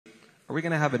Are we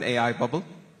going to have an AI bubble?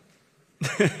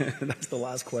 That's the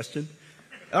last question.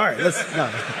 All right, no.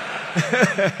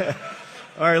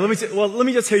 All right, let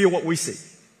me just tell you what we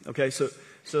see. Okay, so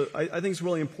I think it's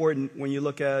really important when you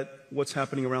look at what's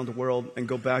happening around the world and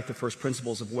go back to first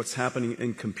principles of what's happening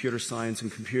in computer science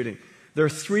and computing. There are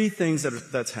three things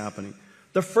that's happening.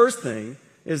 The first thing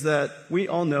is that we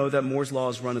all know that Moore's law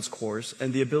has run its course,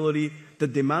 and the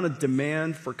amount of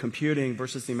demand for computing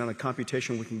versus the amount of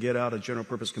computation we can get out of general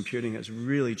purpose computing is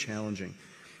really challenging.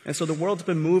 And so the world's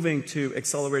been moving to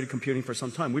accelerated computing for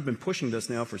some time. We've been pushing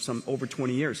this now for over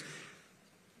 20 years.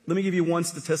 Let me give you one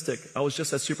statistic. I was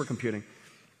just at supercomputing.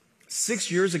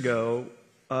 6 years ago,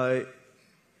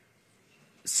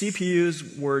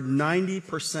 CPUs were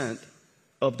 90%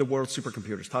 of the world's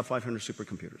supercomputers, top 500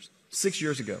 supercomputers. 6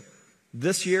 years ago.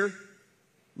 This year,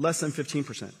 less than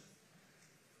 15%.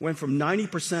 Went from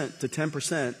 90% to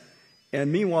 10%,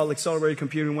 and meanwhile, accelerated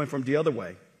computing went from the other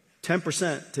way,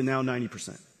 10% to now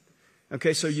 90%.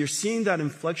 Okay, so you're seeing that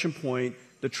inflection point,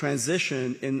 the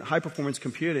transition in high-performance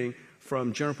computing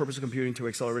from general-purpose computing to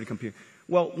accelerated computing.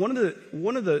 Well, one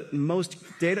of the most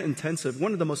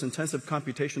intensive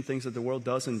computation things that the world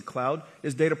does in cloud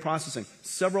is data processing.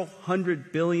 Several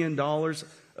 $100 billion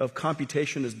of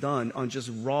computation is done on just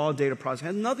raw data processing.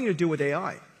 It has nothing to do with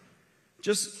AI.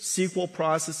 Just SQL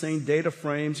processing, data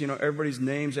frames, everybody's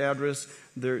names, address,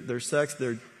 their sex,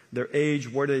 their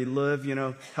age, where they live,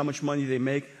 how much money they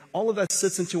make. All of that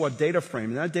sits into a data frame,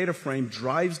 and that data frame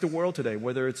drives the world today,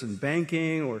 whether it's in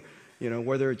banking or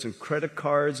whether it's in credit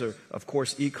cards or, of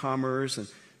course, e-commerce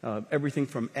and everything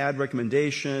from ad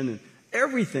recommendation. And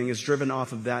everything is driven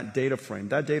off of that data frame.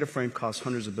 That data frame costs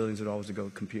hundreds of billions of dollars to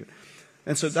go compute.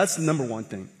 And so that's the number one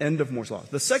thing, end of Moore's law.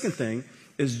 The second thing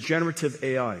is generative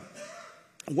AI.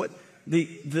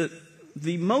 The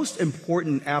most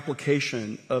important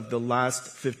application of the last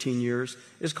 15 years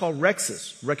is called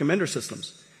REXs, recommender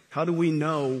systems. How do we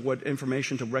know what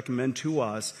information to recommend to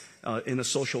us in a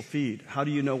social feed? How do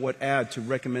you know what ad to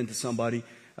recommend to somebody,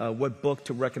 what book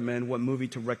to recommend, what movie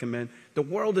to recommend?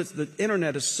 The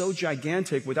internet is so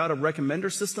gigantic without a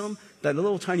recommender system that a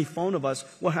little tiny phone of us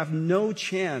will have no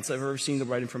chance of ever seeing the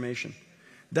right information.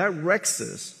 That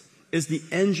REXs is the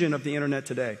engine of the internet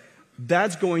today.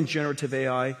 That's going generative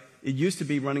AI. It used to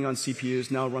be running on CPUs,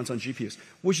 now it runs on GPUs.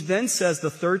 Which then says the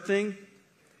third thing,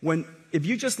 if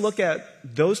you just look at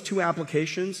those two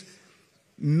applications,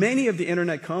 many of the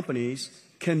internet companies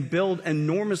can build an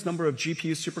enormous number of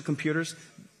GPU supercomputers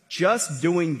just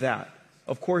doing that.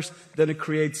 Of course, then it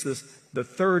creates the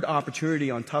third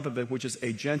opportunity on top of it, which is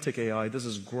agentic AI. This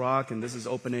is Grok, and this is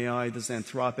OpenAI, this is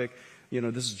Anthropic,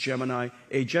 this is Gemini.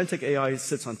 Agentic AI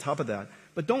sits on top of that.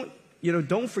 But don't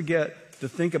forget to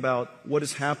think about what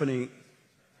is happening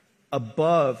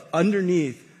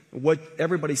underneath what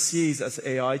everybody sees as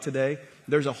AI today.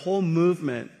 There's a whole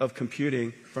movement of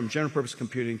computing from general purpose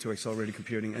computing to accelerated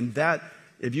computing. And that,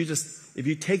 if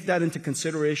you take that into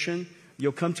consideration,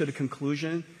 you'll come to the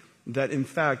conclusion that, in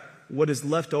fact, what is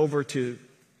left over to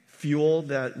fuel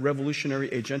that revolutionary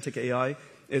agentic AI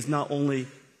is not only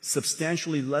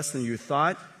substantially less than you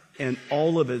thought, and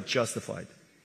all of it justified.